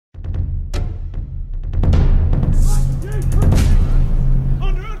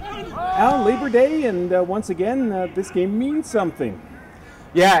Al, Labor Day, and once again, this game means something.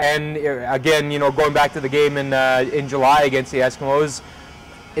 Yeah, and again, going back to the game in July against the Eskimos,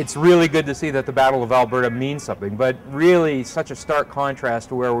 it's really good to see that the Battle of Alberta means something. But really, such a stark contrast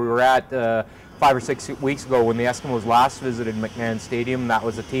to where we were at 5 or 6 weeks ago when the Eskimos last visited McMahon Stadium. That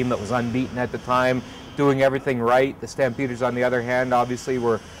was a team that was unbeaten at the time, doing everything right. The Stampeders, on the other hand, obviously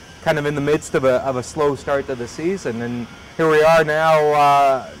were kind of in the midst of a slow start to the season, and here we are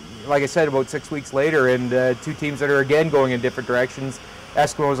now. Like I said, about 6 weeks later, and two teams that are again going in different directions.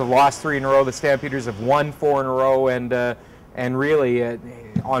 Eskimos have lost 3 in a row. The Stampeders have won 4 in a row, and really,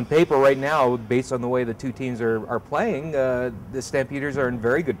 on paper right now, based on the way the two teams are playing, the Stampeders are in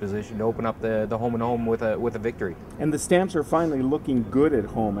very good position to open up the home and home with a victory. And the Stamps are finally looking good at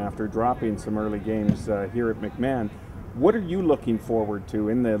home after dropping some early games here at McMahon. What are you looking forward to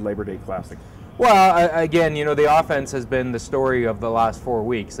in the Labor Day Classic? Well, again, the offense has been the story of the last 4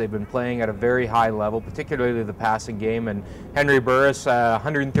 weeks. They've been playing at a very high level, particularly the passing game. And Henry Burris,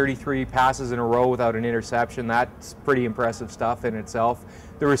 133 passes in a row without an interception. That's pretty impressive stuff in itself.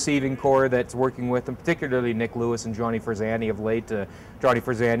 The receiving core that's working with them, particularly Nick Lewis and Johnny Forzani of late. Johnny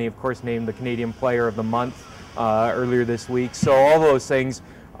Forzani, of course, named the Canadian Player of the Month earlier this week. So all those things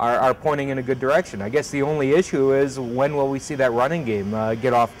are pointing in a good direction. I guess the only issue is when will we see that running game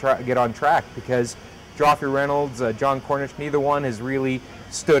get on track, because Joffrey Reynolds, John Cornish, neither one has really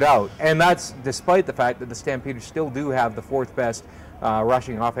stood out. And that's despite the fact that the Stampeders still do have the 4th best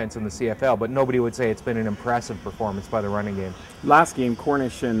rushing offense in the CFL, but nobody would say it's been an impressive performance by the running game. Last game,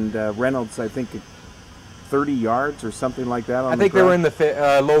 Cornish and Reynolds, I think 30 yards or something like that on I think they were in the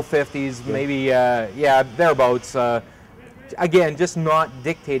low 50s, maybe, yeah, thereabouts. Again, just not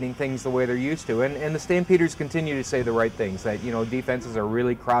dictating things the way they're used to. And the Stampeders continue to say the right things, that defenses are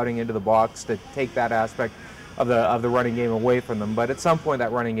really crowding into the box to take that aspect of the running game away from them. But at some point,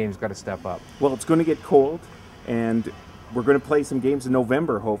 that running game's got to step up. Well, it's going to get cold, and we're going to play some games in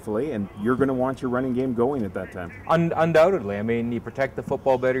November, hopefully, and you're going to want your running game going at that time. Undoubtedly. I mean, you protect the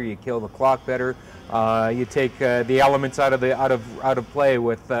football better, you kill the clock better, you take the elements out of play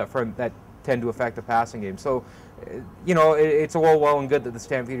with that tend to affect the passing game. So, it's all well and good that the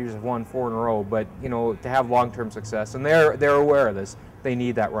Stampeders have won 4 in a row, but to have long-term success, and they're aware of this, they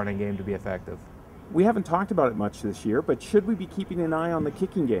need that running game to be effective. We haven't talked about it much this year, but should we be keeping an eye on the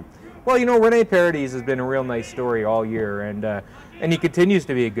kicking game? Well, Rene Paredes has been a real nice story all year, and he continues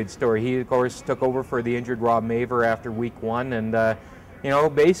to be a good story. He, of course, took over for the injured Rob Maver after week 1,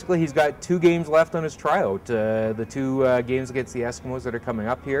 and basically he's got 2 games left on his tryout. The 2 games against the Eskimos that are coming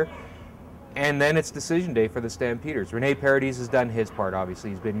up here. And then it's decision day for the Stampeders. Rene Paredes has done his part,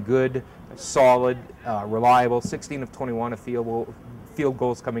 obviously. He's been good, solid, reliable, 16 of 21 of field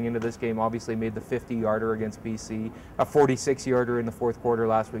goals coming into this game. Obviously made the 50-yarder against BC, a 46-yarder in the 4th quarter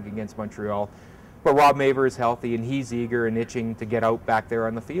last week against Montreal. But Rob Maver is healthy, and he's eager and itching to get out back there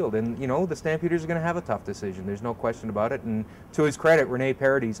on the field. And, the Stampeders are going to have a tough decision. There's no question about it. And to his credit, Rene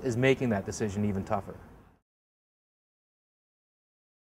Paredes is making that decision even tougher.